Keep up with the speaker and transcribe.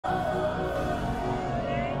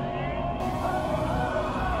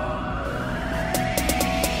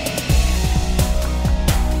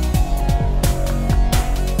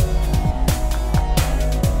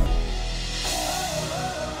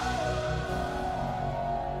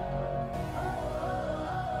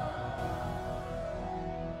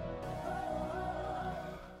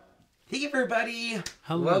Hey everybody!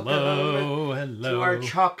 Hello, Welcome to our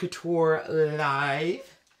Chalk Couture Live.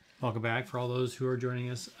 Welcome back for all those who are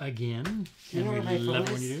joining us again. Do you know where my phone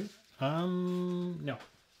when is? you do. No.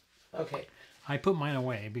 Okay. I put mine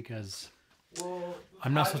away because Well,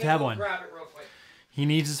 I'm not supposed to have go one. grab it real quick. He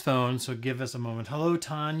needs his phone, so give us a moment. Hello,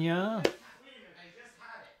 Tanya. Wait a minute, I just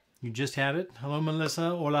had it. You just had it. Hello,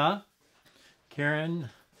 Melissa. Hola. Karen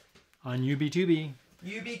on UB2B.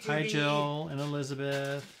 UB2B. Hi, Jill and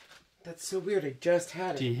Elizabeth. That's so weird, I just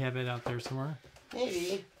had Do it. you have it out there somewhere?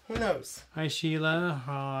 Maybe. Who knows? Hi, Sheila,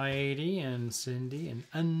 Heidi, and Cindy, and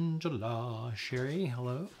Angela. Sherry,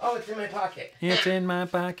 hello. Oh, it's in my pocket. It's in my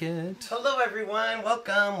pocket. Hello everyone,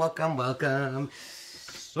 welcome.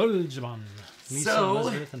 Soljaman. Lisa, So-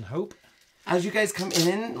 Elizabeth, and Hope. As you guys come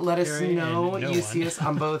in, let us Harry know and no you one. see us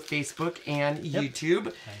on both Facebook and YouTube.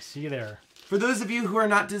 I see you there. For those of you who are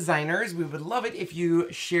not designers, we would love it if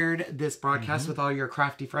you shared this broadcast with all your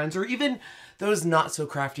crafty friends, or even those not so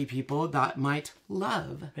crafty people that might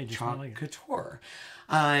love They just Chalk might like it. Couture.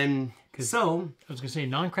 So, I was going to say,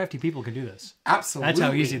 non-crafty people can do this. absolutely. That's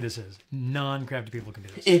how easy this is. Non-crafty people can do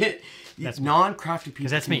this. That's me. Non-crafty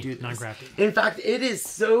people that's can me, do this. non-crafty. In fact, it is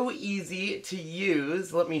so easy to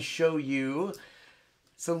use. Let me show you.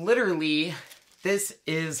 So literally, this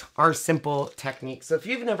is our simple technique. So if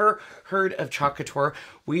you've never heard of Chalk Couture,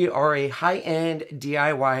 we are a high-end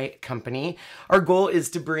DIY company. Our goal is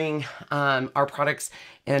to bring our products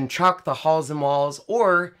and chalk the halls and walls,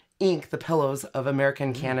 or ink the pillows of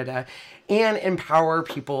American Canada, and empower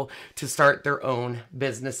people to start their own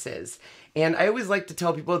businesses. And I always like to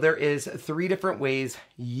tell people there is 3 different ways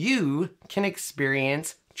you can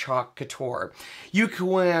experience Chalk Couture. You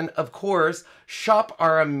can, of course, shop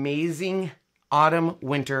our amazing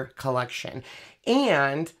autumn-winter collection.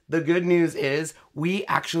 And the good news is we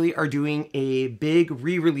actually are doing a big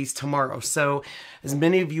re-release tomorrow. So as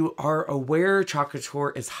many of you are aware, Chalk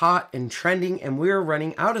Couture is hot and trending and we're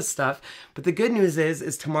running out of stuff. But the good news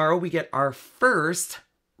is tomorrow we get our first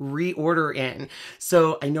reorder in.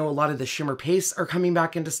 So I know a lot of the shimmer pastes are coming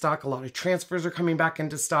back into stock. A lot of transfers are coming back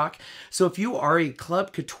into stock. So if you are a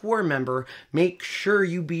Club Couture member, make sure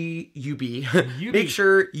make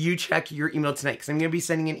sure you check your email tonight, because I'm going to be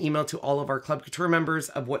sending an email to all of our Club Couture members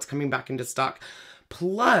of what's coming back into stock.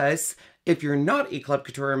 Plus, if you're not a Club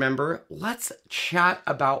Couture member, let's chat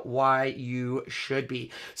about why you should be.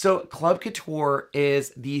 So Club Couture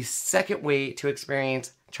is the second way to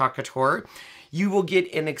experience Chalk Couture. You will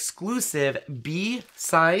get an exclusive B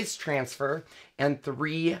size transfer and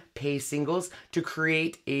 3 pay singles to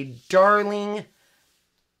create a darling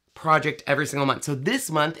project every single month. So this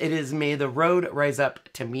month it is May the Road Rise Up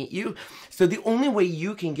to Meet You. So the only way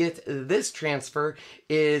you can get this transfer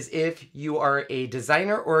is if you are a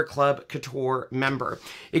designer or a Club Couture member.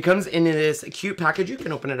 It comes in this cute package. You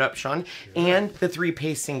can open it up, Sean. Sure. And the 3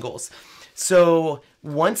 pay singles. So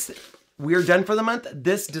once we're done for the month,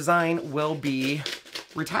 this design will be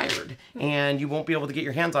retired and you won't be able to get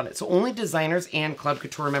your hands on it. So only designers and Club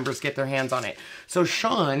Couture members get their hands on it. So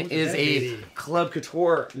Sean is a Club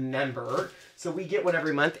Couture member. So we get one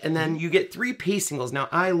every month, and then you get 3 pay singles. Now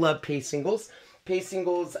I love pay singles. Pay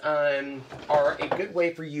singles are a good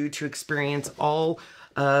way for you to experience all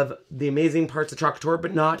of the amazing parts of Chalk Couture,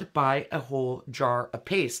 but not buy a whole jar of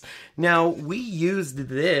paste. Now, we used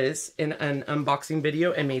this in an unboxing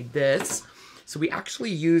video and made this. So we actually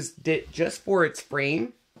used it just for its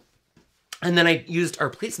frame. And then I used our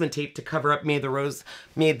placement tape to cover up May the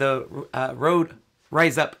Road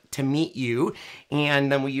Rise Up to Meet You.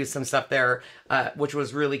 And then we used some stuff there, which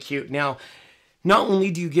was really cute. Now, not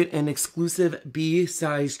only do you get an exclusive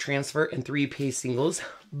B-size transfer and 3 pay singles,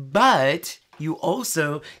 but you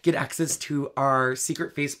also get access to our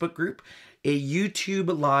secret Facebook group, a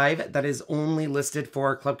YouTube Live that is only listed for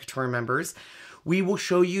our Club Couture members. We will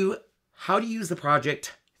show you how to use the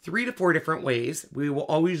project 3 to 4 different ways. We will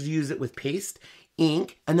always use it with paste,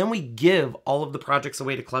 ink, and then we give all of the projects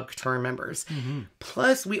away to Club Couture members.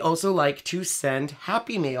 Plus, we also like to send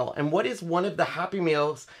Happy Mail. And what is one of the Happy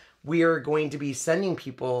Mails we are going to be sending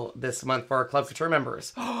people this month for our Club Couture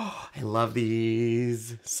members? Oh, I love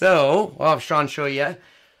these. So, I'll have Sean show you.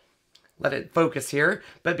 Let it focus here.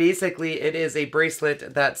 But basically, it is a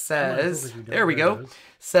bracelet that says, there we go,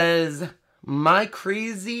 says, "My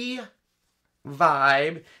crazy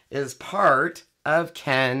vibe is part of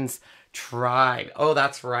Ken's tribe." Oh,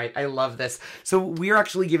 that's right. I love this. So we're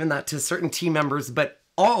actually giving that to certain team members, but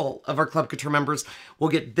all of our Club Couture members will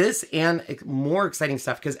get this and more exciting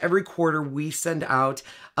stuff, because every quarter we send out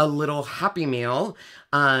a little happy mail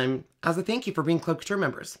as a thank you for being Club Couture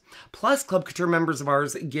members. Plus, Club Couture members of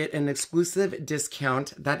ours get an exclusive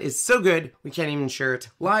discount that is so good we can't even share it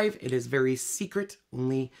live. It is very secret.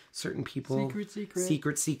 Only certain people.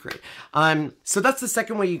 Secret. So that's the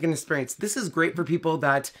second way you can experience. This is great for people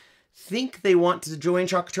that think they want to join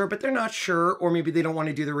Chalk Couture, but they're not sure, or maybe they don't want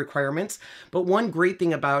to do the requirements. But one great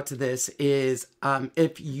thing about this is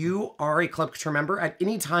if you are a Club Couture member, at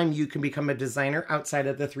any time you can become a designer outside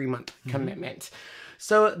of the 3-month commitment.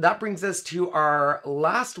 So that brings us to our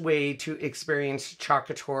last way to experience Chalk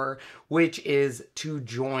Couture, which is to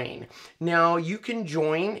join. Now, you can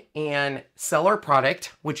join and sell our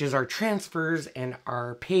product, which is our transfers and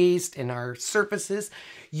our paste and our surfaces.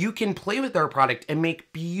 You can play with our product and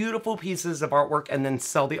make beautiful pieces of artwork and then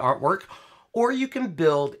sell the artwork, or you can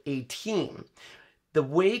build a team. The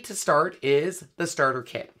way to start is the starter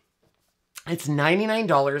kit. It's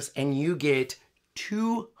 $99 and you get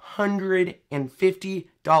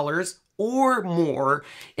 $250 or more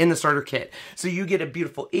in the starter kit. So you get a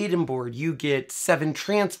beautiful Aiden board, you get 7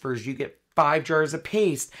 transfers, you get 5 jars of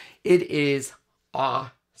paste. It is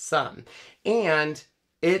awesome. And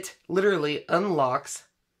it literally unlocks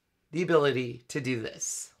the ability to do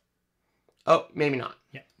this. Oh, maybe not.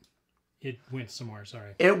 Yeah. It went somewhere,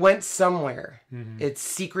 sorry. It went somewhere. It's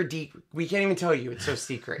secret deep. We can't even tell you. It's so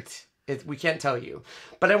secret. We can't tell you.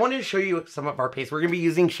 But I wanted to show you some of our paste. We're going to be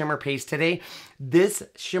using shimmer paste today. This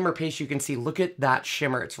shimmer paste, you can see, look at that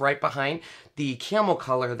shimmer. It's right behind the camel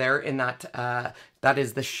color there, and that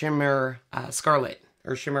is the shimmer scarlet.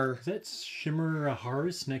 Or shimmer... Is that shimmer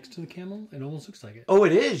harvest next to the camel? It almost looks like it. Oh,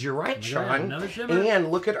 it is. You're right, Sean. Yeah, another shimmer.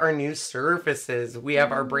 And look at our new surfaces. We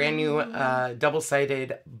have our brand new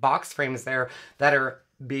double-sided box frames there that are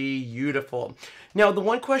beautiful. Now, the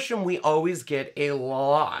one question we always get a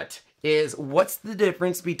lot is, what's the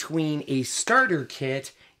difference between a starter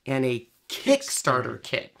kit and a Kickstarter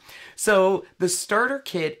kit? So the starter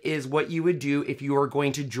kit is what you would do if you are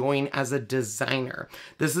going to join as a designer.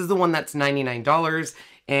 This is the one that's $99,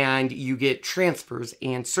 and you get transfers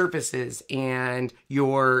and surfaces and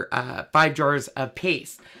your 5 jars of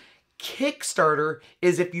paste. Kickstarter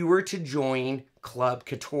is if you were to join Club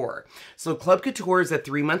Couture. So Club Couture is a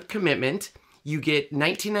 3-month commitment. You get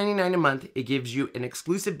 $19.99 a month. It gives you an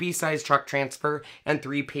exclusive B-size chalk transfer and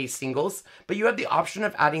 3 paste singles, but you have the option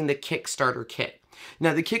of adding the Kickstarter kit.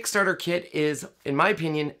 Now, the Kickstarter kit is, in my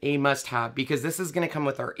opinion, a must-have, because this is going to come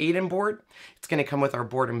with our Aiden board. It's going to come with our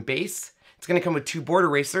board and base. It's going to come with 2 board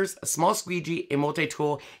erasers, a small squeegee, a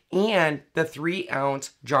multi-tool, and the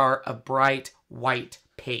 3-ounce jar of bright white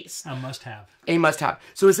paste. A must-have. A must-have.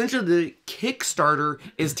 So essentially, the Kickstarter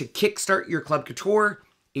is to kickstart your Club Couture.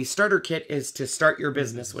 A starter kit is to start your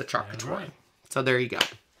business with Chalk Couture. Right. So there you go.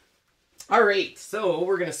 All right, so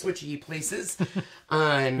we're going to switch places.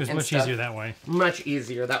 It was much easier that way. Much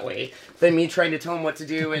easier that way than me trying to tell him what to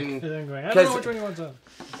do. And I don't know which one you want to.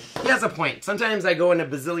 He has a point. Sometimes I go in a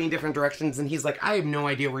bazillion different directions, and he's like, I have no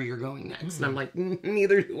idea where you're going next. And I'm like,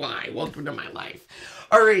 neither do I. Welcome to my life.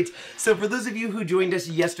 All right, so for those of you who joined us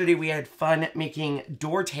yesterday, we had fun making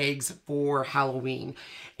door tags for Halloween.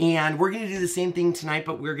 And we're going to do the same thing tonight,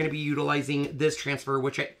 but we're going to be utilizing this transfer,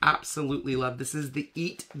 which I absolutely love. This is the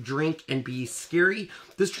Eat, Drink, and Be Scary.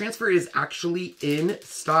 This transfer is actually in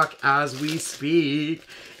stock as we speak,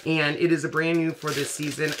 and it is a brand new for this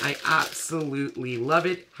season. I absolutely love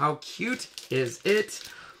it. How cute is it?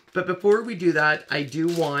 But before we do that, I do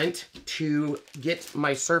want to get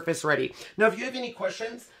my surface ready. Now, if you have any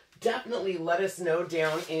questions, definitely let us know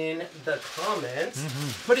down in the comments.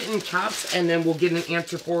 Put it in caps, and then we'll get an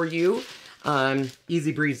answer for you.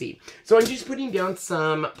 Easy breezy. So I'm just putting down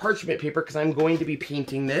some parchment paper because I'm going to be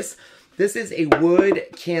painting this. This is a wood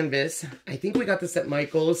canvas. I think we got this at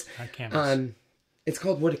Michael's. Canvas. It's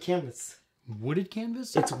called wood canvas. Wooded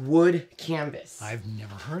canvas? It's wood canvas. I've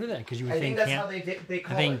never heard of that, because you would I think that's how they call it.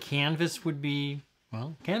 I think canvas would be,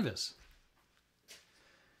 well, canvas.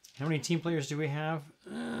 How many team players do we have?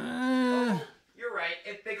 Oh, you're right.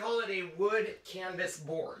 They call it a wood canvas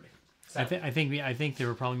board. So. I think they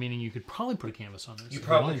were probably meaning you could probably put a canvas on this. You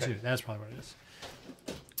probably could. That's probably what it is.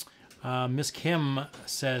 Miss Kim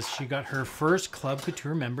says she got her first Club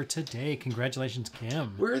Couture member today. Congratulations,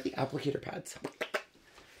 Kim. Where are the applicator pads?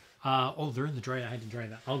 They're in the dryer. I had to dry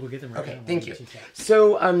that. I'll go get them right now. Okay, thank you.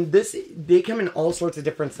 So they come in all sorts of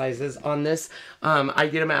different sizes on this. I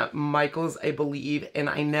get them at Michael's, I believe, and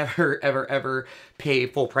I never, ever, ever pay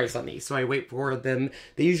full price on these. So I wait for them.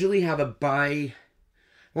 They usually have a buy, I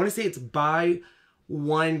want to say it's buy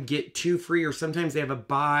one, get 2 free, or sometimes they have a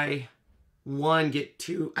buy one, get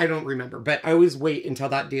two. I don't remember, but I always wait until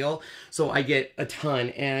that deal, so I get a ton.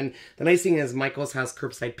 And the nice thing is Michael's has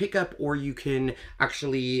curbside pickup, or you can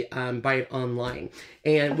actually buy it online.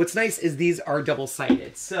 And what's nice is these are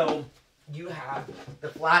double-sided. So you have the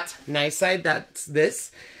flat, nice side, that's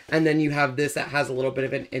this, and then you have this that has a little bit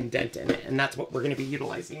of an indent in it, and that's what we're going to be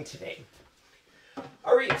utilizing today.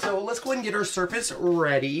 All right, so let's go ahead and get our surface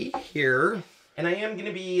ready here. And I am going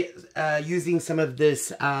to be using some of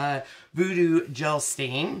this Voodoo gel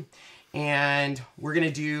stain. And we're going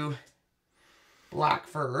to do black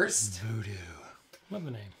first. Voodoo. Love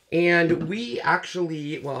the name. And we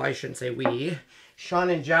actually, well, I shouldn't say we, Sean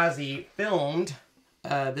and Jazzy filmed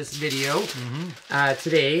this video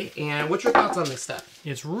today. And what's your thoughts on this stuff?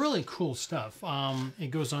 It's really cool stuff. It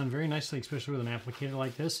goes on very nicely, especially with an applicator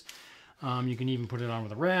like this. You can even put it on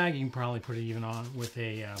with a rag. You can probably put it even on with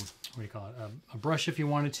a, what do you call it, a brush if you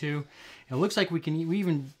wanted to. And it looks like we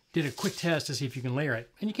even did a quick test to see if you can layer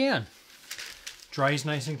it. And you can. Dries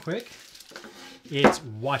nice and quick. It's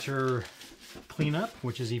water cleanup,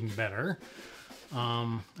 which is even better.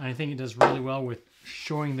 I think it does really well with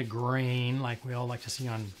showing the grain like we all like to see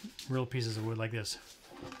on real pieces of wood like this.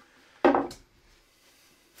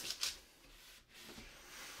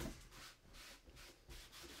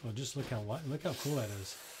 Well, just look how cool that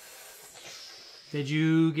is. Did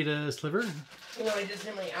you get a sliver? No, I just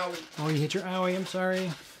hit my owie. Oh, you hit your owie. I'm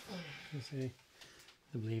sorry. Let's see.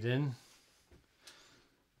 The bleed in.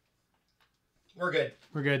 We're good.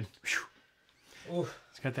 We're good. Ooh.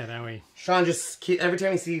 It's got that owie. Sean just, every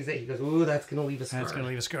time he sees it, he goes, ooh, that's going to leave a scar. That's going to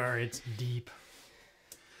leave a scar. It's deep.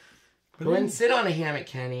 But go ahead and sit on a hammock,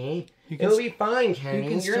 Kenny. It'll be fine,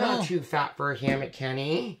 Kenny. You're not too fat for a hammock,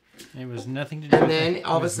 Kenny. It was nothing to do with it. And then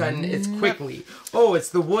all of a sudden, it's quickly, oh, it's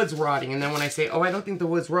the wood's rotting. And then when I say, oh, I don't think the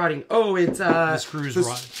wood's rotting, oh, it's the screws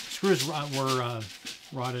were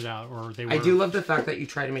rotted out, or they were. I do love the fact that you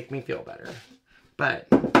try to make me feel better, but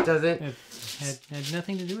it doesn't. It had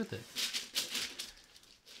nothing to do with it.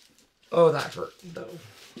 Oh, that hurt though.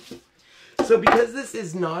 So because this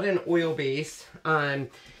is not an oil base,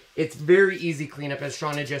 it's very easy cleanup, as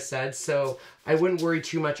Shauna just said. So I wouldn't worry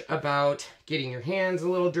too much about getting your hands a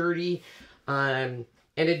little dirty. And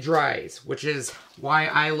it dries, which is why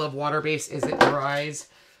I love water-based, is it dries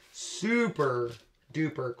super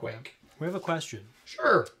duper quick. We have a question.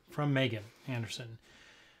 Sure. From Megan Anderson.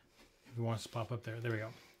 If you want us to pop up there. There we go.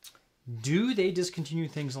 Do they discontinue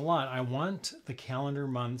things a lot? I want the calendar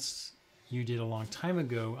months you did a long time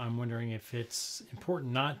ago. I'm wondering if it's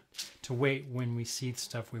important not to wait when we see the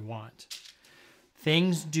stuff we want.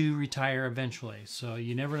 Things do retire eventually, so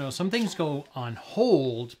you never know. Some things go on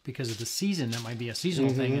hold because of the season. That might be a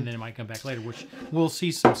seasonal thing, and then it might come back later, which we'll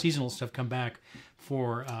see some seasonal stuff come back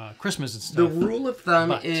for Christmas and stuff. The rule of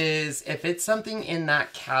thumb is if it's something in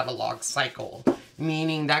that catalog cycle,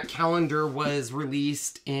 meaning that calendar was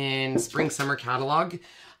released in spring, summer catalog,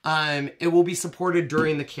 it will be supported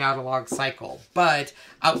during the catalog cycle. But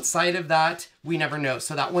outside of that, we never know.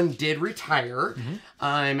 So that one did retire.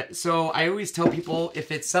 So I always tell people,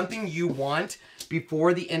 if it's something you want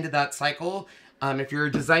before the end of that cycle, if you're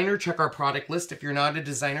a designer, check our product list. If you're not a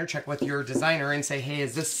designer, check with your designer and say, hey,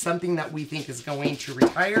 is this something that we think is going to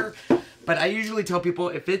retire? But I usually tell people,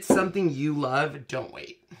 if it's something you love, don't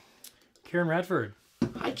wait. Karen Radford.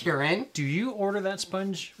 Hi, Karen. Do you order that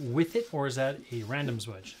sponge with it, or is that a random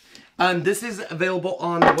sponge? This is available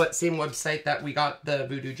on the same website that we got the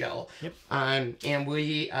Voodoo Gel. Yep. And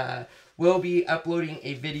we will be uploading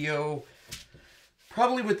a video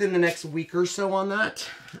probably within the next week or so on that.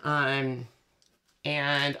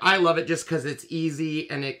 And I love it just because it's easy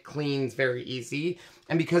and it cleans very easy.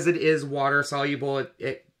 And because it is water soluble,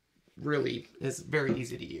 it really is very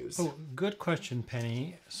easy to use. Oh, good question,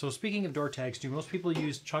 Penny. So speaking of door tags, do most people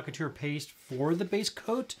use Couture paste for the base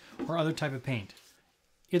coat or other type of paint?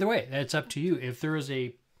 Either way, that's up to you. If there is a...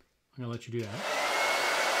 I'm going to let you do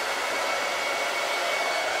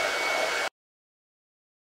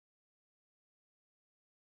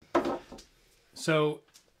that. So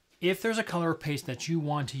if there's a color paste that you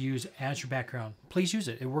want to use as your background, please use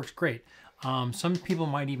it. It works great. Some people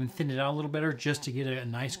might even thin it out a little better just to get a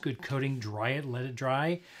nice good coating, dry it, let it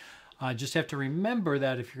dry. Just have to remember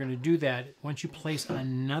that if you're going to do that, once you place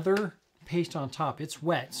another paste on top, it's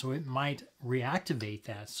wet, so it might reactivate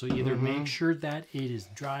that. So either make sure that it is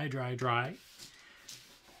dry,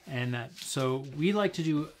 and that. So we like to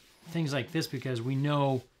do things like this because we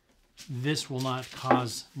know this will not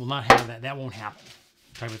have that. That won't happen,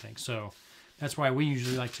 type of thing. So that's why we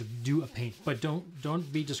usually like to do a paint. But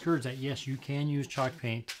don't be discouraged that yes, you can use chalk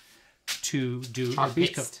paint to do chalk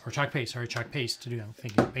paste. Or chalk paste. Sorry, chalk paste to do. I'm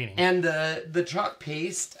thinking of painting. And the chalk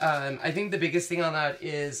paste, I think the biggest thing on that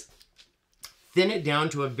is thin it down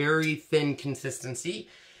to a very thin consistency.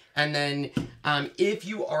 And then if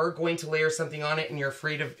you are going to layer something on it and you're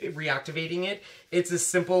afraid of reactivating it, it's as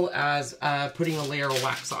simple as putting a layer of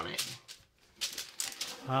wax on it.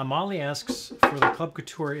 Molly asks, for the Club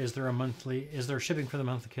Couture, is there shipping for the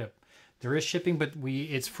monthly kit? There is shipping, but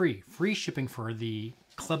it's free shipping for the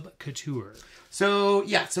Club Couture. So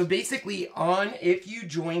yeah, so basically if you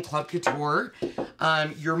join Club Couture,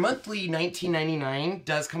 your monthly $19.99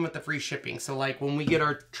 does come with the free shipping. So like when we get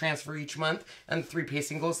our transfer each month and 3 paste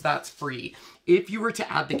singles, that's free. If you were to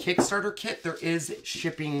add the Kickstarter kit, there is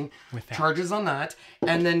shipping charges on that.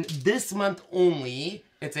 And then this month only,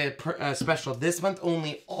 it's a special, this month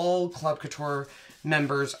only, all Club Couture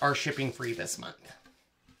members are shipping free this month.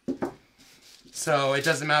 So it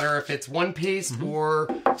doesn't matter if it's 1 paste or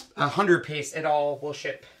 100 paste, it all will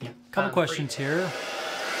ship. Yeah. Couple questions here.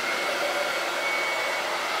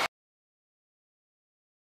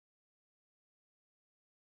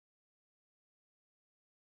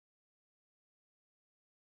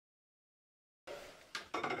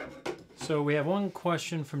 So we have one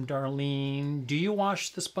question from Darlene. Do you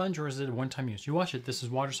wash the sponge or is it a one-time use? You wash it. This is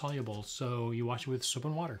water soluble, so you wash it with soap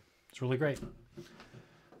and water. It's really great.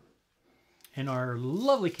 And our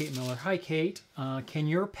lovely Kate Miller. Hi, Kate. Can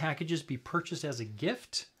your packages be purchased as a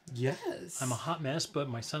gift? Yes. I'm a hot mess, but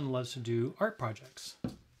my son loves to do art projects.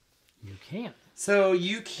 You can. So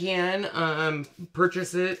you can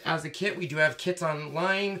purchase it as a kit. We do have kits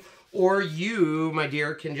online. Or you, my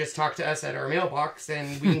dear, can just talk to us at our mailbox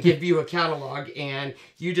and we can give you a catalog and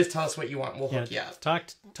you just tell us what you want. We'll hook you up.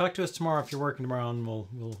 Talk to us tomorrow if you're working tomorrow and we'll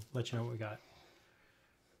let you know what we got.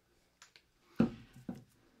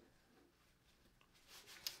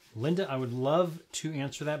 Linda, I would love to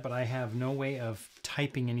answer that, but I have no way of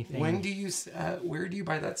typing anything. When do you, where do you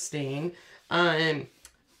buy that stain?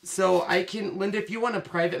 So I can, Linda, if you want to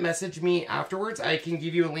private message me afterwards, I can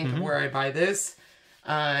give you a link of where I buy this.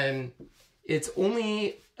 It's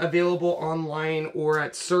only available online or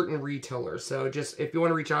at certain retailers. So just, if you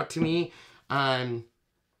want to reach out to me,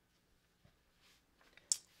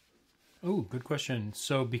 Oh, good question.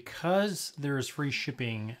 So because there is free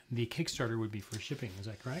shipping, the Kickstarter would be free shipping. Is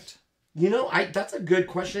that correct? You know, that's a good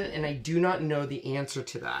question, and I do not know the answer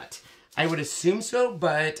to that. I would assume so,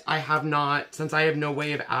 but I have not, since I have no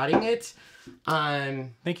way of adding it.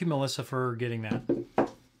 Thank you, Melissa, for getting that.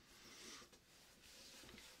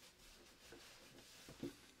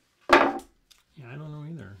 Yeah, I don't know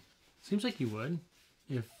either. Seems like you would,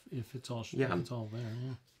 if it's all if it's all there.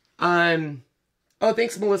 Yeah. Oh,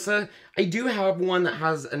 thanks, Melissa. I do have one that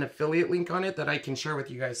has an affiliate link on it that I can share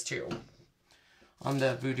with you guys too. On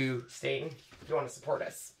the Voodoo stain, if you want to support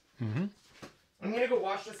us. I'm gonna go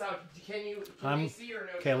wash this out. Can you see or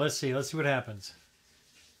no? Okay, let's see. Let's see what happens.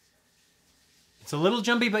 It's a little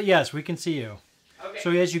jumpy, but yes, we can see you. Okay.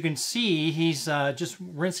 So as you can see, he's just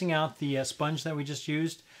rinsing out the sponge that we just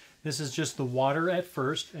used. This is just the water at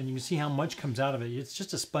first, and you can see how much comes out of it. It's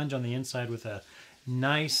just a sponge on the inside with a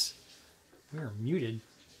nice... We're muted.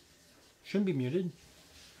 Shouldn't be muted.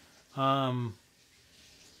 You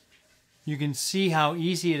can see how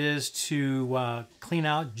easy it is to clean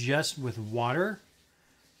out just with water.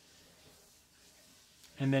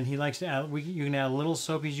 And then he likes to add, you can add a little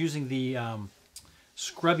soap. He's using the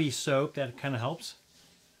scrubby soap. That kind of helps.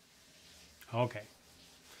 Okay.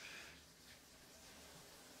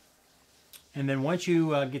 And then once you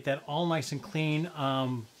get that all nice and clean,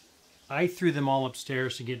 I threw them all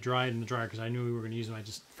upstairs to get dried in the dryer because I knew we were going to use them. I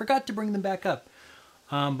just forgot to bring them back up.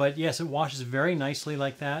 But yes, it washes very nicely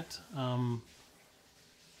like that. And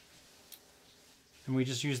we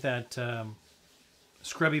just use that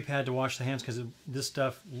scrubby pad to wash the hands because this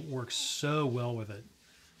stuff works so well with it.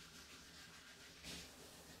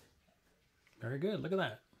 Very good. Look at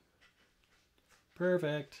that.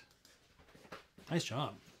 Perfect. Nice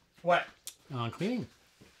job. What? Cleaning.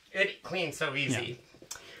 It cleans so easy. Yeah.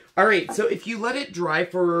 All right, so if you let it dry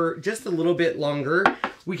for just a little bit longer,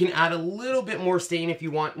 we can add a little bit more stain if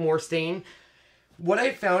you want more stain. What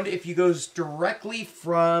I found, if you go directly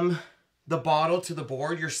from the bottle to the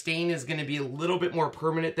board, your stain is going to be a little bit more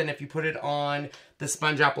permanent than if you put it on the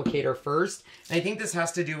sponge applicator first. And I think this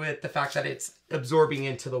has to do with the fact that it's absorbing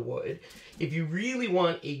into the wood. If you really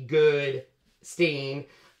want a good stain,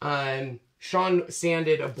 Sean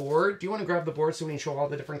sanded a board. Do you want to grab the board so we can show all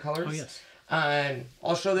the different colors? Oh, yes.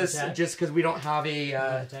 I'll show this just because we don't have a...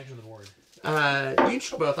 Attach to the board. You can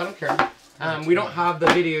show both. I don't care. We don't have the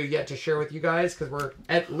video yet to share with you guys because we're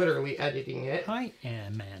literally editing it. Hi,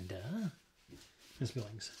 Amanda. Miss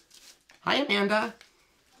Billings. Hi, Amanda.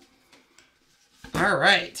 All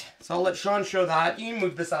right, so I'll let Sean show that. You can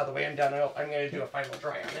move this out of the way. I'm done. I'm going to do a final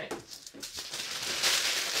dry on it.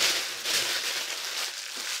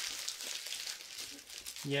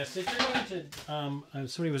 Yes, if you're going to,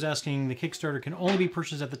 somebody was asking, the Kickstarter can only be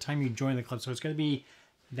purchased at the time you join the club, so it's going to be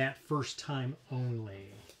that first time only.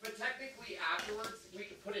 But technically afterwards, we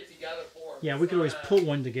could put it together for them. Yeah, we could always put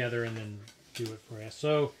one together and then do it for you.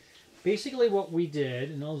 So basically what we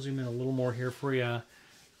did, and I'll zoom in a little more here for you,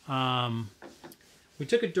 we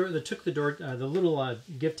took the little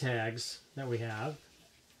gift tags that we have,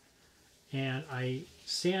 and I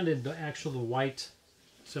sanded the white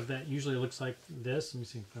stuff that usually looks like this. Let me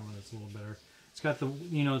see if I find one that's a little better. It's got the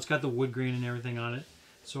it's got the wood grain and everything on it.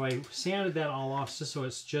 So I sanded that all off just so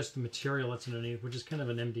it's just the material that's underneath, which is kind of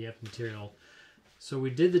an MDF material. So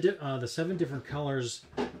we did the 7 different colors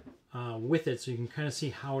with it, so you can kind of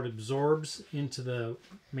see how it absorbs into the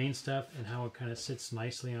main stuff and how it kind of sits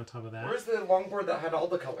nicely on top of that. Where's the longboard that had all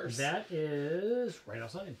the colors? That is right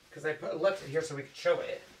outside. Because I left it here so we could show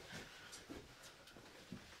it.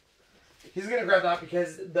 He's going to grab that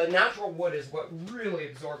because the natural wood is what really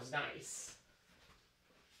absorbs nice.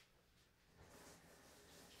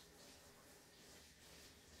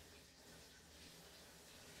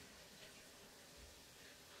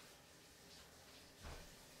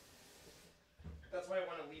 That's why I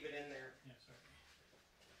want to leave it in there. Yeah,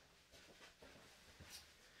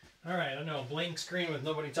 sorry. All right, I know, blank screen with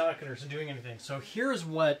nobody talking or doing anything. So here's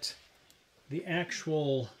what the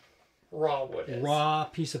actual raw wood is. Raw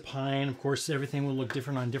piece of pine. Of course, everything will look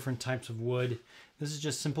different on different types of wood. This is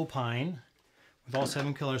just simple pine with all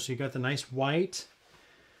 7 colors. So you got the nice white,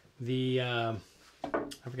 the I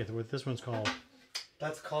forget what this one's called.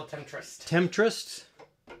 That's called Temptress. Temptress.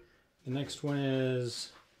 The next one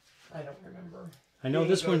is, I don't remember. I know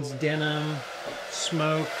this one's denim,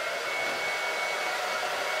 smoke.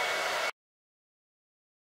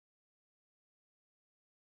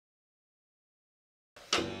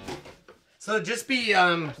 So just be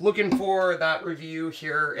looking for that review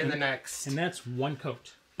here in the next. And that's 1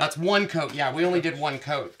 coat. That's 1 coat. Yeah, we only did 1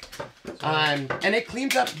 coat. And it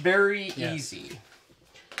cleans up very easy.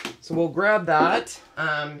 So we'll grab that.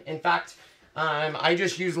 In fact, I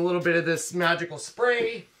just use a little bit of this magical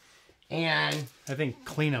spray. And I think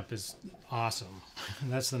cleanup is awesome.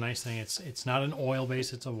 That's the nice thing. It's not an oil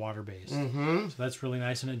base, it's a water base. So that's really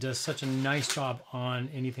nice, and it does such a nice job on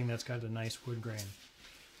anything that's got a nice wood grain.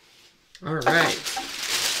 All right.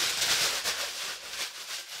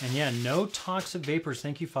 And yeah, no toxic vapors.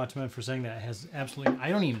 Thank you, Fatima, for saying that. It has absolutely, I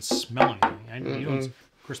don't even smell anything. You don't, of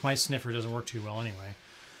course, my sniffer doesn't work too well anyway.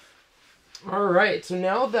 All right, so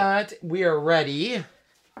now that we are ready,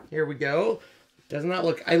 here we go. Doesn't that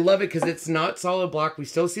look, I love it because it's not solid black. We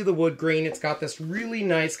still see the wood grain. It's got this really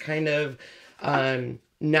nice kind of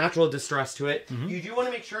natural distress to it. You do want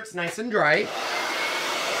to make sure it's nice and dry.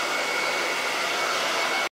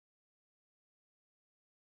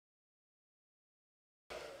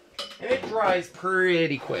 And it dries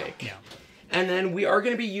pretty quick. Yeah. And then we are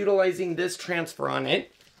going to be utilizing this transfer on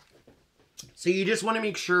it. So you just want to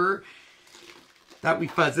make sure that we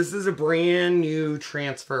fuzz. This is a brand new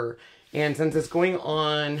transfer. And since it's going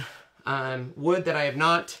on wood that I have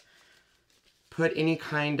not put any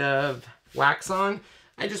kind of wax on,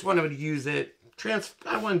 I just want to use it.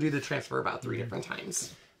 I want to do the transfer about 3 different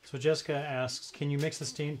times. So Jessica asks, can you mix the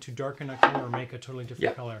stain to darken a color or make a totally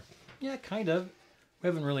different color? Yeah, kind of. We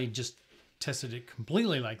haven't really just tested it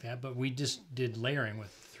completely like that, but we just did layering with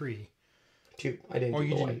 3. 2. I didn't do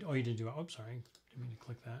the white. Oh, you didn't do it. Oh, sorry. Didn't mean to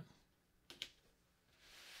click that.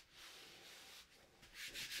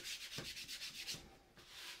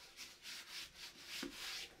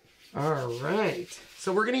 All right.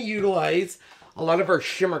 So we're going to utilize a lot of our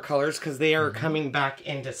shimmer colors because they are coming back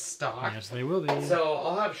into stock. Yes, they will be. So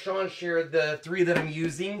I'll have Sean share the 3 that I'm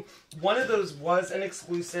using. One of those was an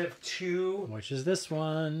exclusive to... Which is this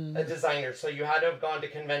one? A designer. So you had to have gone to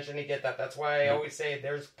convention to get that. That's why I always say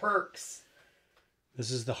there's perks.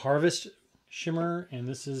 This is the Harvest Shimmer, and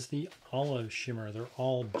this is the Olive Shimmer. They're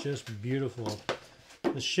all just beautiful.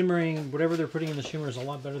 The shimmering, whatever they're putting in the shimmer is a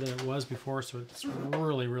lot better than it was before, so it's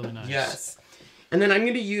really, really nice. Yes. And then I'm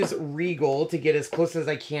going to use Regal to get as close as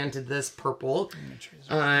I can to this purple.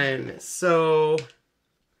 So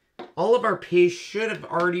all of our paste should have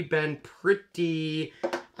already been pretty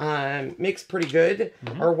mixed pretty good.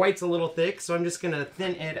 Our white's a little thick, so I'm just going to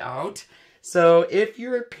thin it out. So if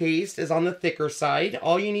your paste is on the thicker side,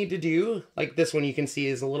 all you need to do, like this one you can see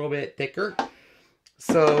is a little bit thicker.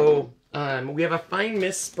 So we have a fine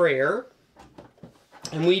mist sprayer,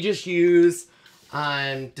 and we just use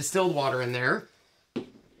distilled water in there.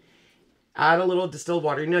 add a little distilled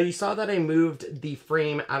water. Now you saw that I moved the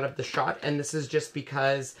frame out of the shot, and this is just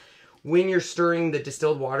because when you're stirring the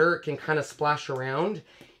distilled water, it can kind of splash around,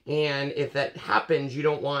 and if that happens, you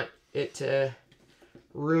don't want it to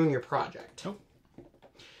ruin your project. Oh.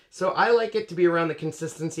 So I like it to be around the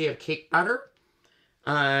consistency of cake batter.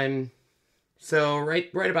 So right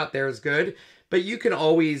about there is good. But you can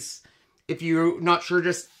always, if you're not sure,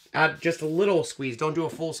 just add just a little squeeze. Don't do a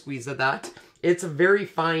full squeeze of that. It's a very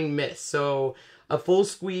fine mist. So a full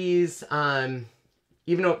squeeze, even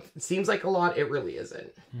though it seems like a lot, it really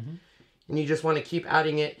isn't. Mm-hmm. And you just want to keep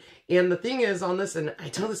adding it. And the thing is on this, and I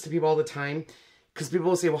tell this to people all the time, because people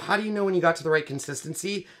will say, well, how do you know when you got to the right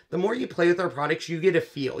consistency? The more you play with our products, you get a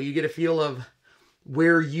feel. You get a feel of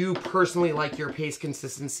where you personally like your paste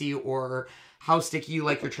consistency or how sticky you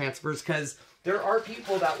like your transfers. Because there are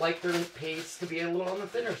people that like their paste to be a little on the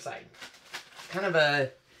thinner side. Kind of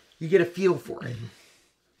you get a feel for it.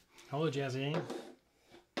 Hello, Jazzy.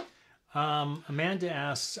 Amanda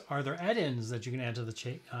asks, are there add-ins that you can add to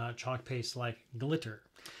the chalk paste like glitter?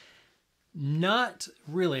 Not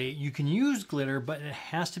really. You can use glitter, but it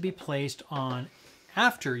has to be placed on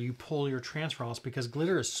after you pull your transfer offs because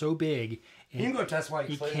glitter is so big. You can go test why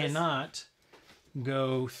you cannot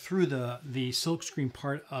go through the silkscreen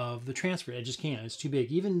part of the transfer. It just can't. It's too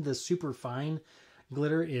big. Even the super fine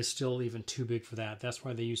glitter is still even too big for that. That's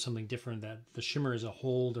why they use something different. That the shimmer is a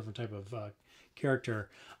whole different type of character.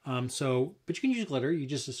 But you can use glitter. You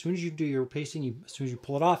just, as soon as you do your pasting, as soon as you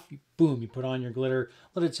pull it off, boom, you put on your glitter,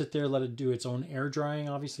 let it sit there, let it do its own air drying.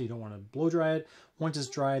 Obviously, you don't want to blow dry it. Once it's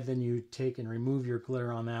dried, then you take and remove your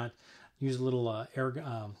glitter on that. Use a little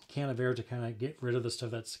can of air to kind of get rid of the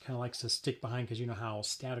stuff that's kind of likes to stick behind because you know how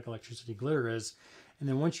static electricity glitter is. And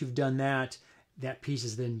then once you've done that, that piece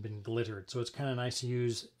has then been glittered. So it's kind of nice to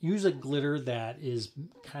use a glitter that is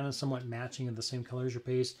kind of somewhat matching of the same color as your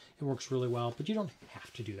paste. It works really well, but you don't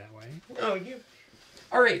have to do that way. Oh,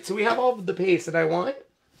 all right, so we have all of the paste that I want.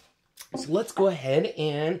 So let's go ahead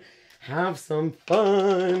and have some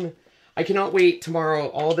fun. I cannot wait tomorrow.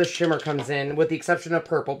 All the shimmer comes in, with the exception of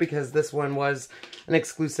purple, because this one was an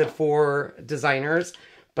exclusive for designers.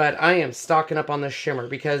 But I am stocking up on the shimmer,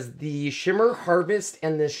 because the shimmer harvest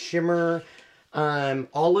and the shimmer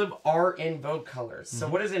olive are in vogue colors. So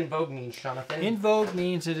what does in vogue mean, Jonathan? In vogue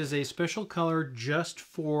means it is a special color just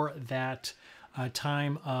for that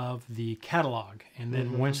time of the catalog. And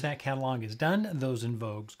then once that catalog is done, those in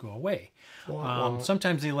vogues go away.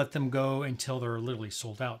 Sometimes they let them go until they're literally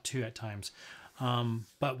sold out too at times.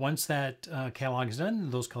 But once that catalog is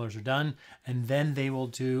done, those colors are done. And then they will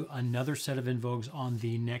do another set of in vogues on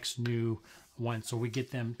the next new one, so we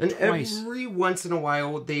get them twice. And every once in a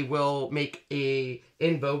while, they will make a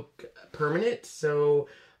in vogue permanent. So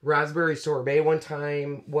raspberry sorbet one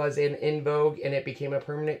time was in vogue, and it became a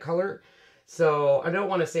permanent color. So I don't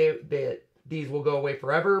want to say that these will go away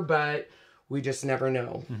forever, but we just never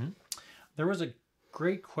know. There was a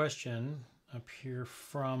great question up here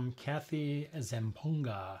from Kathy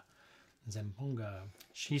Zamponga.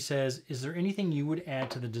 She says, is there anything you would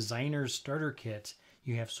add to the designer's starter kit?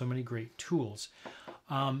 You have so many great tools.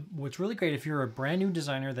 What's really great, if you're a brand new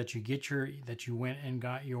designer that you went and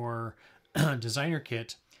got your designer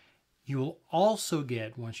kit, you will also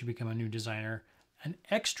get, once you become a new designer, an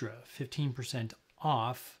extra 15%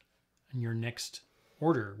 off on your next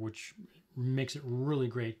order, which makes it really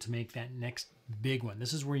great to make that next big one.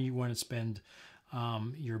 This is where you want to spend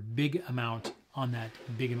your big amount on that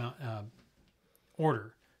big amount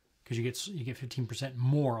order, because you get 15%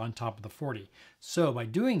 more on top of the 40. So by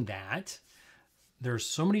doing that, there's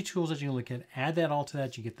so many tools that you can look at. Add that all to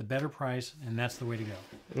that, you get the better price, and that's the way to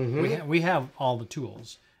go. We have all the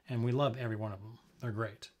tools, and we love every one of them. They're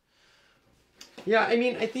great. Yeah, I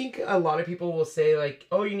mean, I think a lot of people will say, like,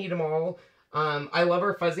 oh, you need them all. I love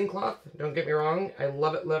our fuzzing cloth. Don't get me wrong. I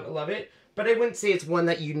love it, love it, love it. But I wouldn't say it's one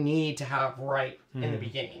that you need to have right in the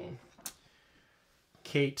beginning.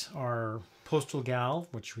 Kate, our postal gal,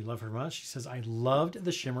 which we love her much, she says, I loved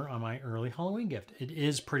the shimmer on my early Halloween gift. It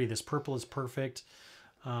is pretty. This purple is perfect.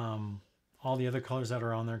 All the other colors that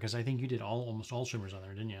are on there, because I think you did almost all shimmers on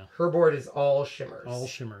there, didn't you? Her board is all shimmers. All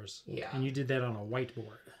shimmers. Yeah. And you did that on a white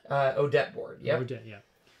board. Odette board, yeah. Odette, yeah.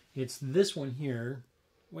 It's this one here,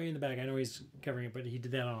 way in the back. I know he's covering it, but he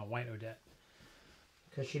did that on a white Odette.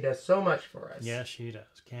 Because she does so much for us. Yes, she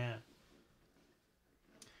does. Can.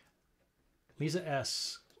 Lisa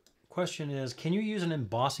S. Question is, can you use an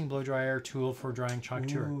embossing blow dryer tool for drying chalk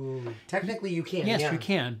couture? Technically you can, yes, you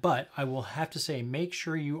can, but I will have to say, make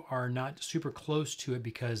sure you are not super close to it,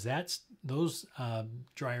 because those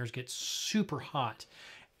dryers get super hot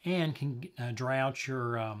and can dry out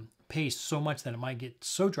your paste so much that it might get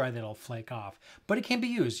so dry that it'll flake off. But it can be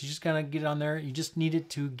used. You just gotta get it on there. You just need it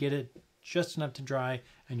to get it just enough to dry,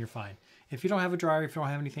 and you're fine. If you don't have a dryer, if you don't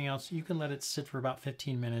have anything else, you can let it sit for about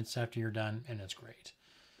 15 minutes after you're done, and it's great.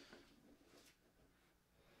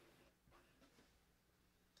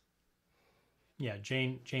 Yeah,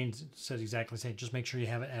 Jane says exactly the same. Just make sure you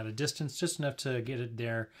have it at a distance, just enough to get it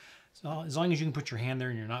there. So as long as you can put your hand there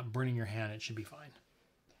and you're not burning your hand, it should be fine.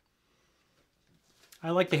 I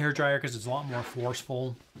like the hairdryer because it's a lot more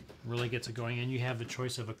forceful. Really gets it going, and you have the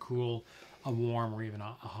choice of a cool, a warm, or even a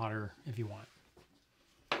hotter if you want.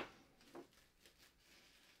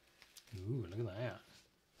 Ooh, look at that.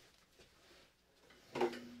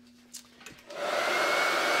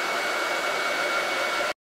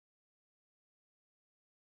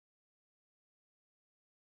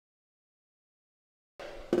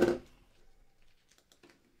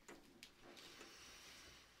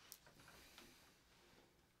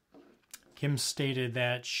 Kim stated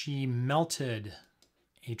that she melted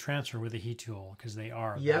a transfer with a heat tool because they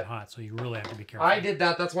are that hot, so you really have to be careful. I did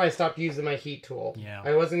that. That's why I stopped using my heat tool. Yeah.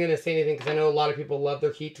 I wasn't going to say anything because I know a lot of people love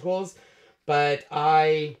their heat tools, but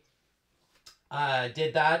I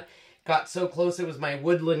did that. Got so close. It was my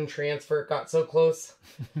woodland transfer. It got so close.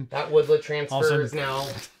 That woodland transfer is now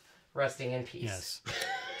resting in peace. Yes.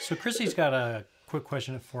 So Chrissy's got a quick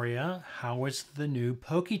question for you. How is the new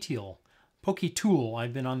Pokey Tool?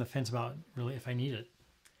 I've been on the fence about really if I need it.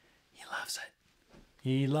 He loves it.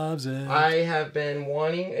 He loves it. I have been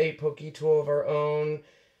wanting a Pokey Tool of our own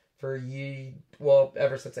for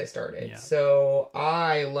ever since I started. Yeah. So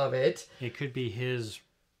I love it. It could be his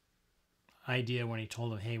idea when he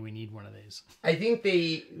told him, hey, we need one of these. I think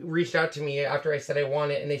they reached out to me after I said I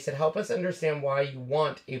want it, and they said, help us understand why you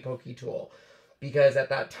want a Pokey Tool. Because at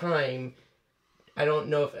that time, I don't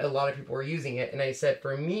know if a lot of people were using it. And I said,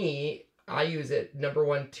 for me, I use it, number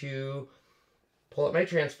one, to pull up my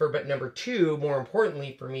transfer, but number two, more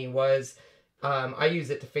importantly for me, was I use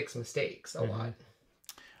it to fix mistakes a lot.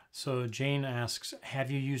 So Jane asks,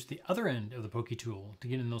 have you used the other end of the Pokey Tool to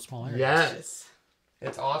get in those small areas? Yes.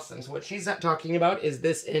 It's awesome. So what she's talking about is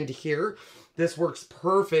this end here. This works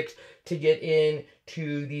perfect to get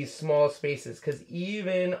into these small spaces because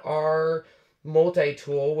even our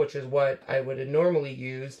multi-tool, which is what I would have normally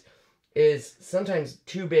used, is sometimes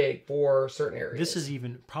too big for certain areas. This is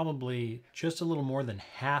even probably just a little more than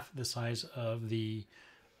half the size of the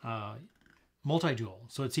multi-tool,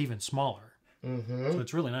 so it's even smaller. So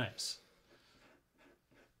it's really nice.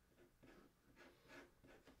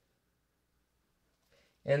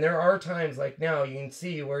 And there are times like now you can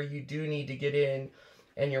see where you do need to get in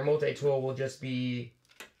and your multi-tool will just be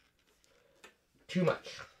too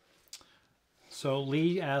much. So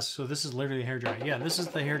Lee asks, so this is literally a hairdryer. Yeah, this is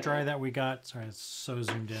the hairdryer that we got. Sorry, it's so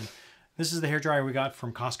zoomed in. This is the hairdryer we got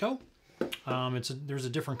from Costco. There's a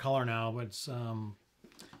different color now, but it's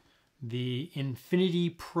the Infinity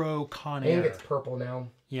Pro Con Air. I think it's purple now.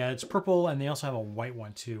 Yeah, it's purple, and they also have a white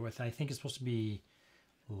one too. I think it's supposed to be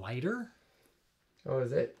lighter. Oh,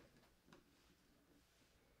 is it?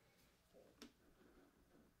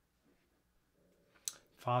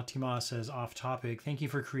 Fatima says, off topic, thank you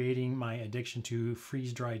for creating my addiction to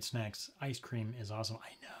freeze-dried snacks. Ice cream is awesome.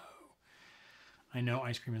 I know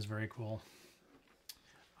ice cream is very cool.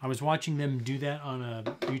 I was watching them do that on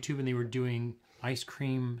YouTube, and they were doing ice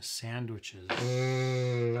cream sandwiches.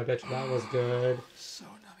 I bet you that was good. So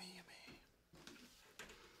nummy yummy.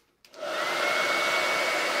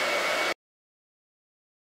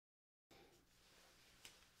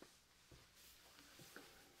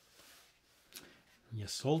 You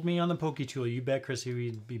sold me on the Pokey Tool. You bet, Chrissy,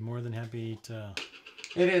 we'd be more than happy to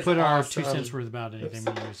put our 2 cents worth about anything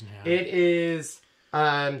we use and have. It is,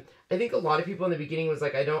 I think a lot of people in the beginning was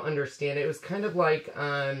like, I don't understand it. It was kind of like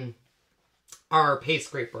our paste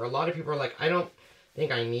scraper. A lot of people are like, I don't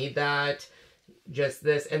think I need that. Just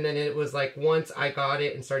this. And then it was like, once I got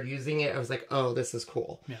it and started using it, I was like, oh, this is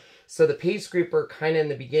cool. Yeah. So the paste scraper, kind of in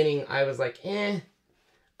the beginning, I was like,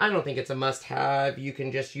 I don't think it's a must-have. You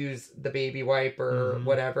can just use the baby wipe or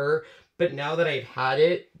whatever. But now that I've had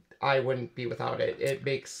it, I wouldn't be without it. It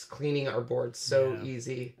makes cleaning our boards so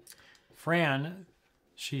easy. Fran,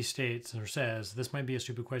 she states or says, this might be a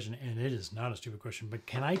stupid question, and it is not a stupid question, but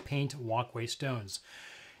can I paint walkway stones?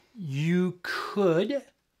 You could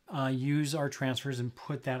use our transfers and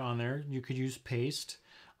put that on there. You could use paste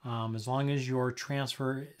as long as your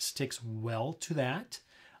transfer sticks well to that.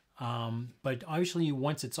 But obviously,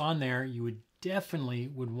 once it's on there, you would definitely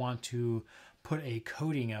want to put a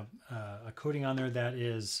coating on there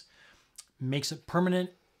that makes it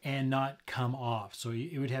permanent and not come off. So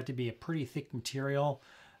it would have to be a pretty thick material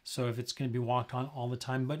So if it's going to be walked on all the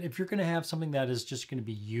time, but if you're going to have something that is just going to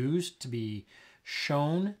be used to be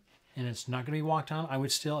shown and it's not going to be walked on, I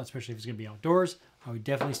would still, especially if it's going to be outdoors, I would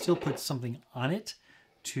definitely still put something on it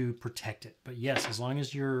to protect it. But yes, as long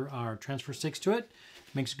as your transfer sticks to it,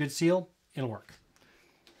 makes a good seal, it'll work.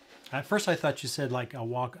 At first I thought you said like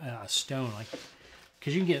a stone, like,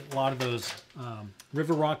 because you can get a lot of those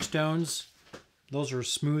river rock stones. Those are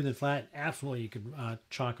smooth and flat. Absolutely, you could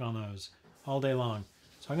chalk on those all day long.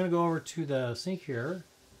 So I'm going to go over to the sink here.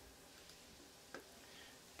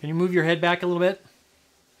 Can you move your head back a little bit?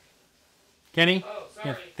 Kenny? Oh, sorry.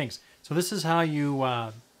 Yeah, thanks. So this is how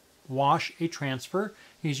you wash a transfer.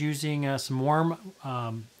 He's using some warm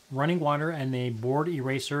running water and a board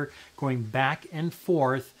eraser going back and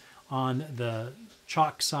forth on the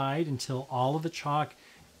chalk side until all of the chalk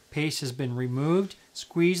paste has been removed.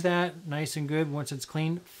 Squeeze that nice and good. Once it's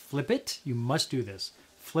clean, flip it. You must do this.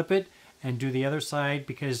 Flip it and do the other side,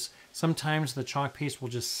 because sometimes the chalk paste will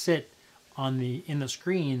just sit on in the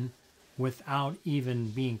screen without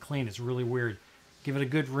even being clean. It's really weird. Give it a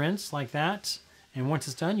good rinse like that, and once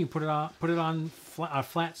it's done, you put it on a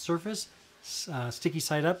flat surface, sticky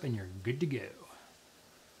side up, and you're good to go.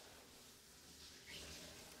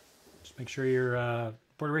 Just make sure your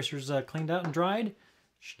board eraser's cleaned out and dried.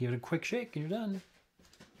 Just give it a quick shake and you're done.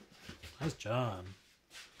 Nice job.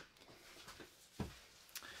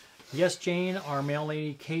 Yes, Jane, our mail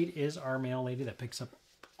lady. Kate is our mail lady that picks up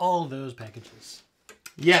all those packages.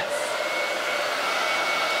 Yes.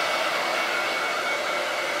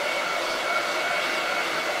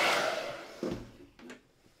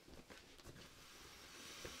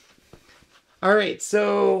 All right,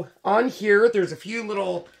 so on here, there's a few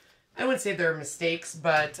little, I wouldn't say they're mistakes,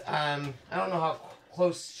 but I don't know how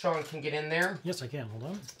close Sean can get in there. Yes, I can. Hold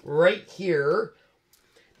on. Right here,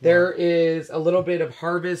 there is a little bit of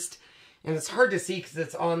harvest, and it's hard to see because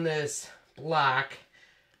it's on this black,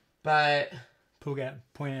 but... Point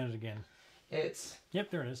at it again. It's...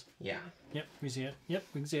 Yep, there it is. Yeah. Yep, we see it. Yep,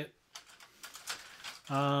 we can see it.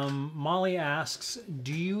 Molly asks,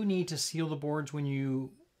 do you need to seal the boards when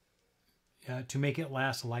you... to make it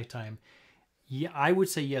last a lifetime? Yeah, I would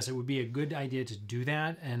say yes, it would be a good idea to do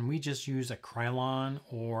that. And we just use a Krylon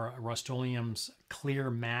or Rust-Oleum's clear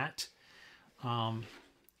matte.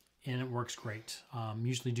 And it works great.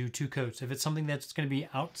 Usually do 2 coats. If it's something that's going to be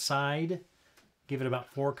outside, give it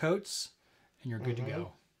about 4 coats and you're good to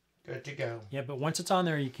go. Good to go. Yeah, but once it's on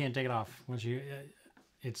there, you can't take it off. Once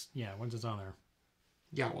it's on there.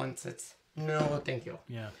 Yeah, once it's... No, thank you.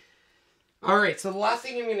 Yeah. All right, so the last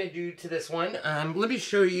thing I'm going to do to this one, let me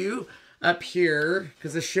show you up here,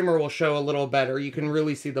 because the shimmer will show a little better. You can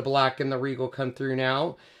really see the black and the regal come through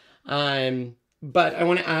now. But I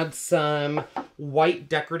want to add some white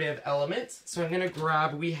decorative elements. So I'm going to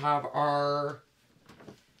grab, we have our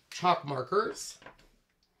chalk markers.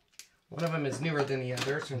 One of them is newer than the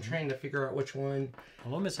other, so I'm trying to figure out which one.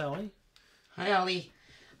 Hello, Miss Ellie. Hi, Ellie.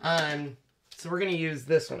 So we're going to use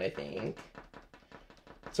this one, I think.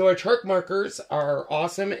 So our chalk markers are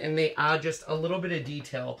awesome, and they add just a little bit of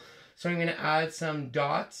detail. So I'm going to add some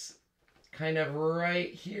dots kind of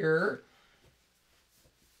right here.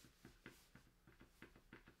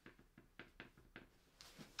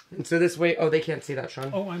 And so this way, oh, they can't see that,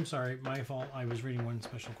 Sean. Oh, I'm sorry. My fault. I was reading one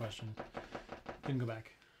special question. Didn't go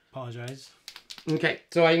back. Apologize. Okay,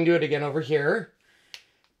 so I can do it again over here.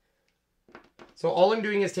 So all I'm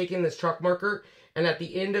doing is taking this chalk marker, and at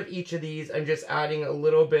the end of each of these, I'm just adding a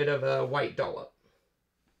little bit of a white dollop,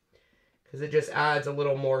 because it just adds a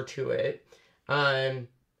little more to it. And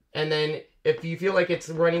then if you feel like it's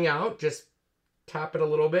running out, just tap it a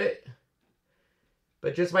little bit.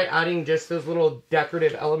 But just by adding just those little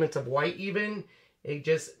decorative elements of white even, it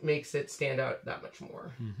just makes it stand out that much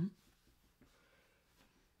more. Mm-hmm.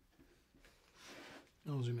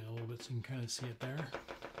 I'll zoom in a little bit so you can kind of see it there.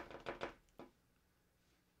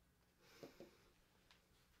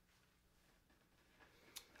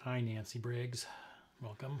 Hi, Nancy Briggs.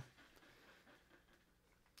 Welcome.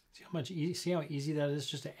 See how easy that is,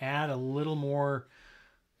 just to add a little more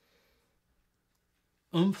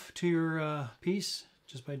oomph to your piece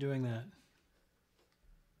just by doing that.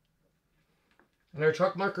 And our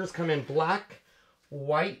chalk markers come in black,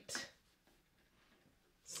 white,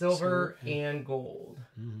 silver, and gold.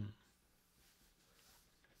 Mm-hmm.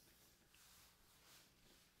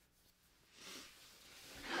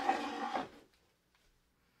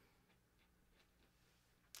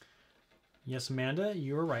 Yes, Amanda,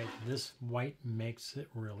 you're right. This white makes it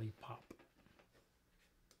really pop.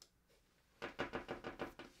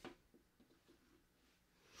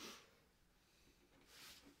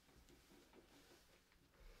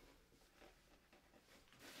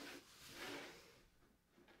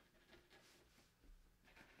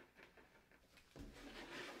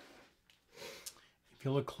 If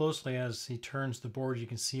you look closely as he turns the board, you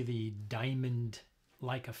can see the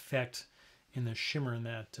diamond-like effect in the shimmer in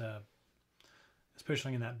that,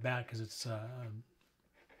 especially in that bat, because it's a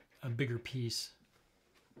bigger piece.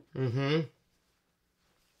 Mm-hmm.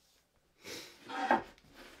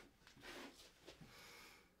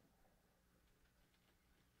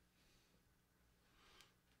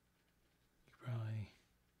 Probably.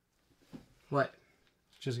 What?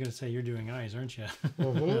 Just gonna say you're doing eyes, aren't you?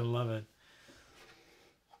 Mm-hmm. I love it.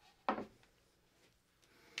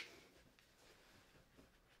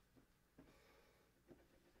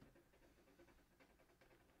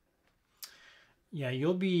 Yeah,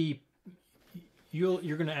 you're going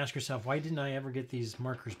to ask yourself, why didn't I ever get these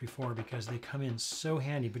markers before? Because they come in so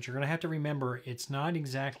handy. But you're going to have to remember, it's not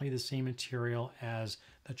exactly the same material as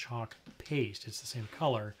the chalk paste. It's the same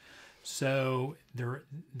color, so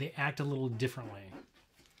they act a little differently.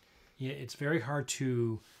 Yeah, it's very hard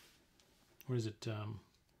to, what is it?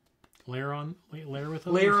 Layer with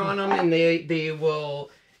them. Layer on them, and they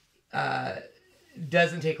will.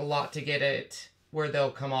 Doesn't take a lot to get it where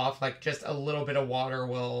they'll come off. Like just a little bit of water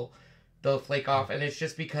they'll flake off, and it's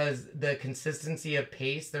just because the consistency of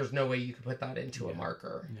paste. There's no way you could put that into a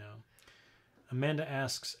marker. No. Amanda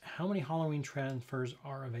asks, how many Halloween transfers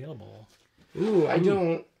are available? Ooh, I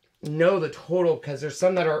don't know the total because there's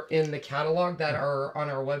some that are in the catalog that are on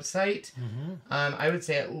our website. Mm-hmm. I would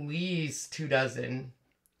say at least 24.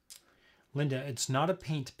 Linda, it's not a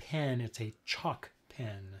paint pen, it's a chalk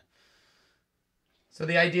pen. So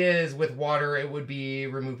the idea is with water, it would be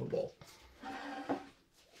removable.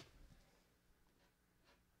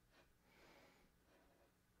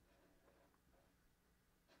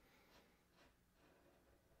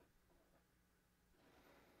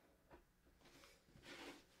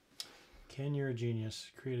 Ken, you're a genius.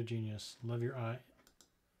 Create a genius. Love your eye.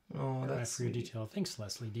 Oh, Your eye that's for your sweet. detail. Thanks,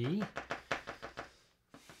 Leslie D.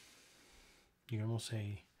 You can almost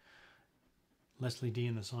say Leslie D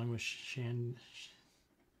in the song with in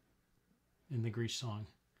the Grease song.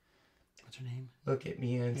 What's her name? Look at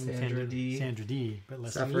me and Sandra D. Sandra D. But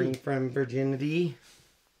Leslie Suffering D. from virginity.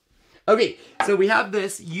 Okay, so we have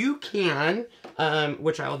this. You can,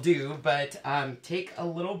 which I'll do, but take a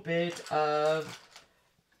little bit of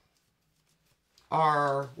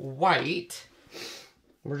our white.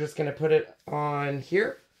 We're just going to put it on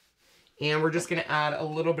here. And we're just going to add a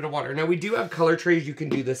little bit of water. Now, we do have color trays you can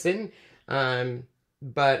do this in.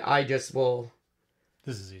 But I just will...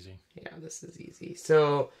 This is easy. Yeah, this is easy.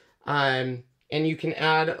 So, and you can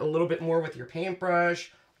add a little bit more with your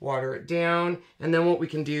paintbrush, water it down. And then what we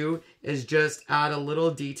can do is just add a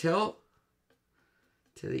little detail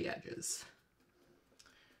to the edges.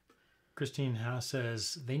 Christine House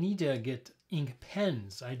says, they need to get ink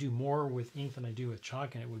pens. I do more with ink than I do with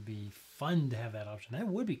chalk, and it would be fun to have that option. That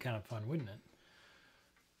would be kind of fun, wouldn't it?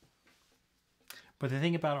 But the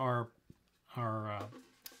thing about our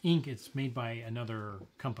ink, it's made by another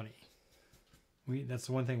company. That's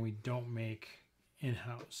the one thing we don't make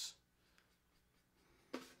in-house.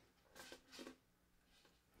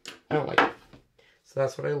 I don't like it. So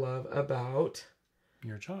that's what I love about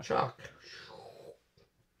Your chalk. chalk.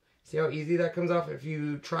 See how easy that comes off? If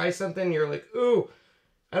you try something, you're like, ooh,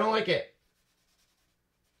 I don't like it.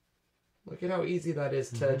 Look at how easy that is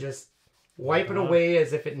to just wipe it away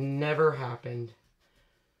as if it never happened.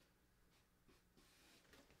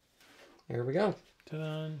 There we go.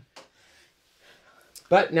 Ta-da.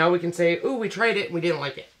 But now we can say, ooh, we tried it and we didn't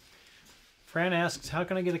like it. Fran asks, how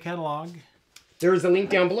can I get a catalog? There's a link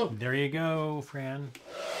down below. There you go, Fran.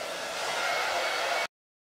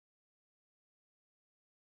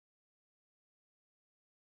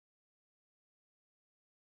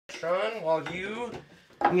 Sean,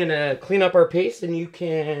 I'm going to clean up our paste and you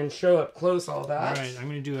can show up close all that. All right, I'm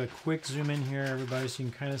going to do a quick zoom in here, everybody, so you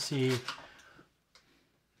can kind of see.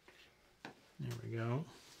 There we go.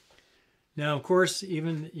 Now, of course,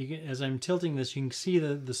 even as I'm tilting this, you can see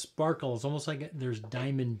the sparkle. It's almost like there's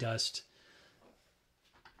diamond dust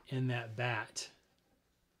in that bat.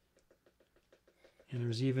 And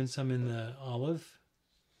there's even some in the olive.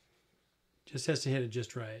 Just has to hit it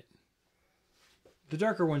just right. The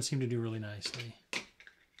darker ones seem to do really nicely.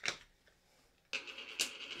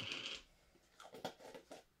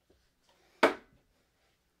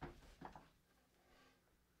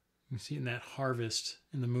 You see in that harvest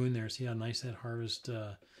in the moon there, see how nice that harvest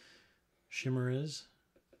shimmer is?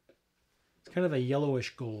 It's kind of a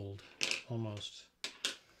yellowish gold, almost.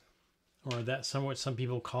 Or that somewhat some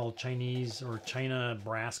people call Chinese or China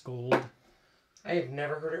brass gold. I have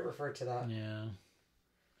never heard it referred to that. Yeah.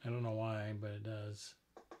 I don't know why, but it does.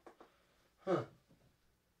 Huh.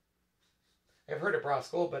 I've heard of brass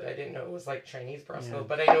gold, but I didn't know it was like Chinese brass Yeah. gold.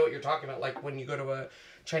 But I know what you're talking about. Like when you go to a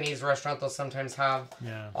Chinese restaurant, they'll sometimes have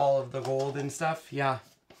all of the gold and stuff. Yeah.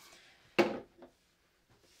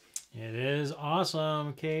 It is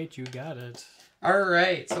awesome, Kate. You got it. All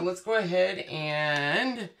right, so let's go ahead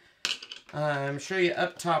and show you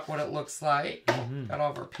up top what it looks like. Got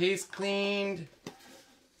all of our paste cleaned.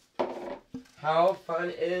 How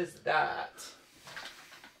fun is that?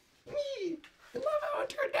 I love how it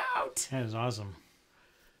turned out. That is awesome.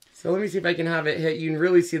 So let me see if I can have it hit. You can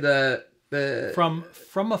really see the from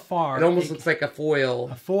afar. It almost looks like a foil.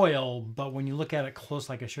 A foil, but when you look at it close,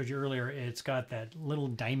 like I showed you earlier, it's got that little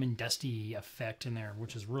diamond dusty effect in there,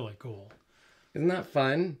 which is really cool. Isn't that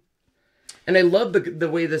fun? And I love the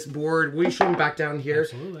way this board. We show them back down here.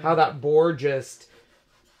 Absolutely. How that board just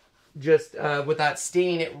with that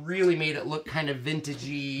stain, it really made it look kind of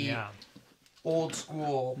vintagey, old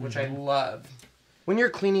school, which I love. When you're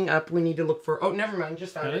cleaning up, we need to look for. Oh, never mind.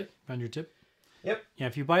 Just found it. Found your tip. Yep. Yeah,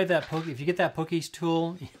 if you buy that if you get that Pokies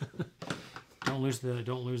tool, don't lose the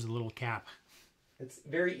little cap. It's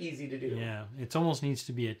very easy to do. Yeah, it almost needs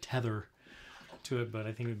to be a tether to it, but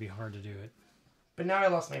I think it would be hard to do it. But now I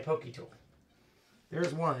lost my pokey tool.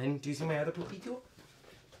 There's one. Do you see my other pokey tool?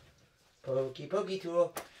 Pokey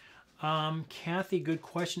tool. Kathy, good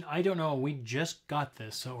question. I don't know. We just got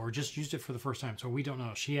this, or just used it for the first time, so we don't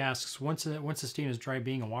know. She asks, once the stain is dry,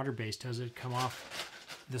 being a water-based, does it come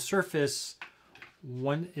off the surface?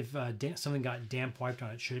 If something got damp wiped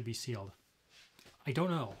on it, should it be sealed? I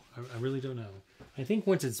don't know. I really don't know. I think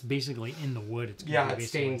once it's basically in the wood, it's it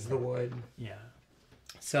stains the wood. Yeah.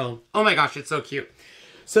 So, oh my gosh, it's so cute.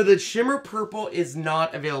 So the shimmer purple is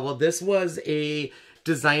not available. This was a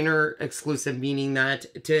designer exclusive, meaning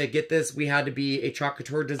that to get this, we had to be a Chalk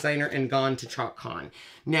Couture designer and gone to ChalkCon.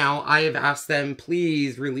 Now, I have asked them,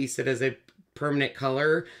 please release it as a permanent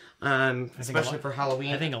color, especially for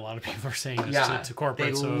Halloween. I think a lot of people are saying this to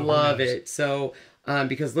corporate. They love it. So,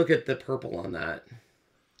 because look at the purple on that.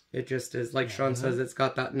 It just is, like Sean says, it's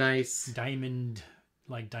got that nice diamond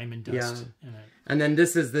dust in it. And then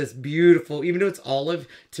this is this beautiful, even though it's olive,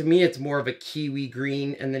 to me it's more of a kiwi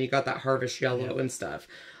green, and then you got that harvest yellow and stuff.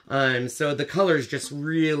 So the colors just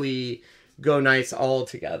really go nice all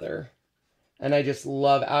together. And I just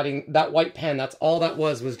love adding that white pen. That's all that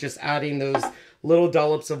was just adding those little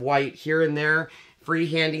dollops of white here and there.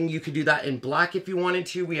 Freehanding, you could do that in black if you wanted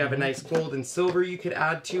to. We have a nice gold and silver you could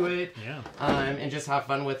add to it. Yeah. And just have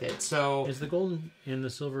fun with it. So is the gold and the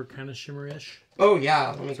silver kind of shimmer-ish? Oh yeah,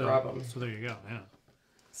 let me grab them. So there you go. Yeah.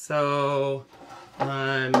 So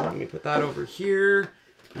let me put that over here,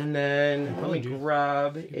 and then let me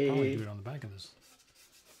grab a. Probably do it on the back of this.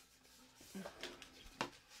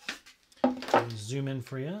 Zoom in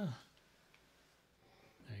for you. There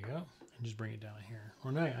you go. And just bring it down here.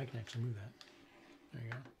 Or no, I can actually move that. There you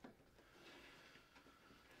go.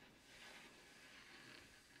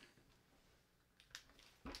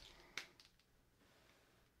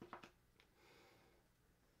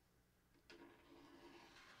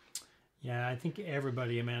 Yeah, I think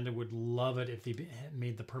everybody, Amanda, would love it if they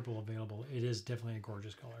made the purple available. It is definitely a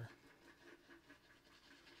gorgeous color.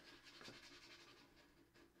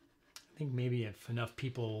 I think maybe if enough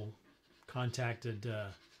people contacted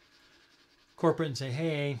corporate and say,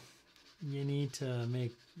 hey, you need to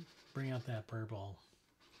bring out that purple.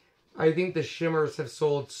 I think the shimmers have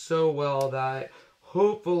sold so well that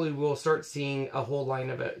hopefully we'll start seeing a whole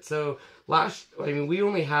line of it. So we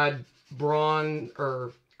only had bronze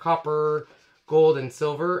or copper, gold, and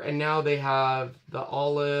silver, and now they have the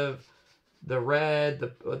olive, the red,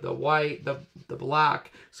 the white, the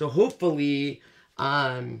black. So hopefully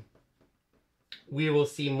we will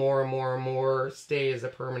see more and more and more stay as a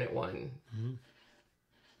permanent one. Mm-hmm.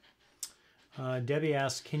 Debbie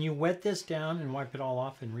asks, can you wet this down and wipe it all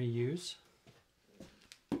off and reuse?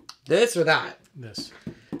 This or that? This.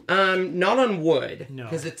 Not on wood, no,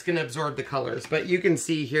 because it's going to absorb the colors. But you can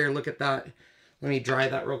see here, look at that. Let me dry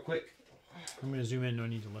that real quick. I'm going to zoom in, no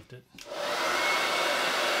need to lift it.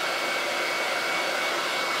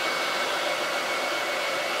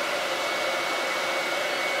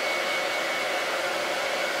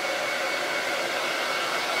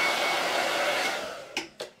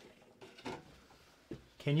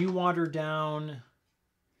 Can you water down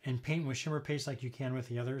and paint with shimmer paste like you can with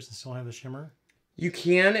the others and still have the shimmer? You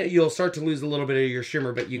can. You'll start to lose a little bit of your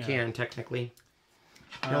shimmer, but you can technically.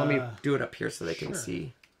 Now let me do it up here so they can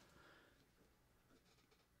see.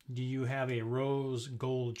 Do you have a rose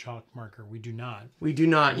gold chalk marker? We do not. We do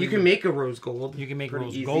not. You can make a rose gold. You can make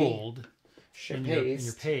rose gold in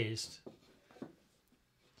your paste.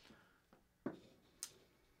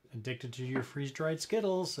 Addicted to your freeze-dried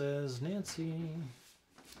Skittles, says Nancy.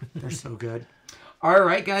 They're so good. All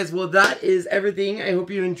right, guys. Well, that is everything. I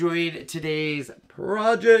hope you enjoyed today's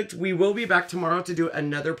project. We will be back tomorrow to do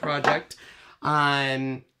another project.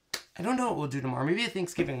 I don't know what we'll do tomorrow. Maybe a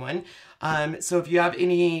Thanksgiving one. So if you have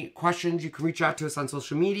any questions, you can reach out to us on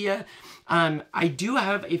social media. I do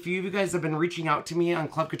have a few of you guys have been reaching out to me on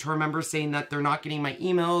Club Couture members saying that they're not getting my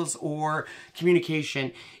emails or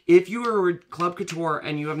communication. If you are a Club Couture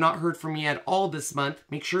and you have not heard from me at all this month,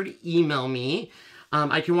 make sure to email me.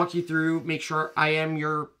 I can walk you through, make sure I am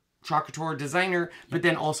your Chalk Couture designer, but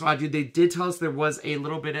then also they did tell us there was a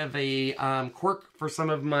little bit of a quirk for some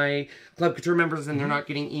of my Club Couture members and they're not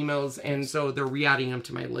getting emails, and so they're re-adding them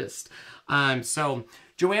to my list. So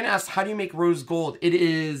Joanne asked, how do you make rose gold? It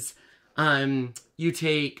is, you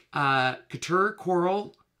take Couture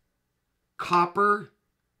coral, copper,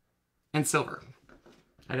 and silver.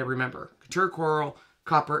 I don't remember. Couture coral,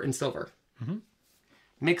 copper, and silver.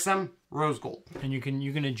 Mix them, rose gold. And you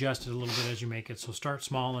can adjust it a little bit as you make it. So start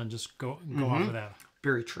small and just go off of that.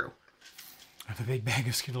 Very true. I have a big bag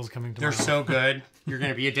of Skittles coming tomorrow. They're so good. You're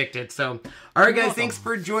going to be addicted. So, all right, guys, thanks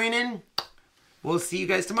for joining. We'll see you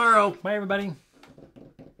guys tomorrow. Bye, everybody.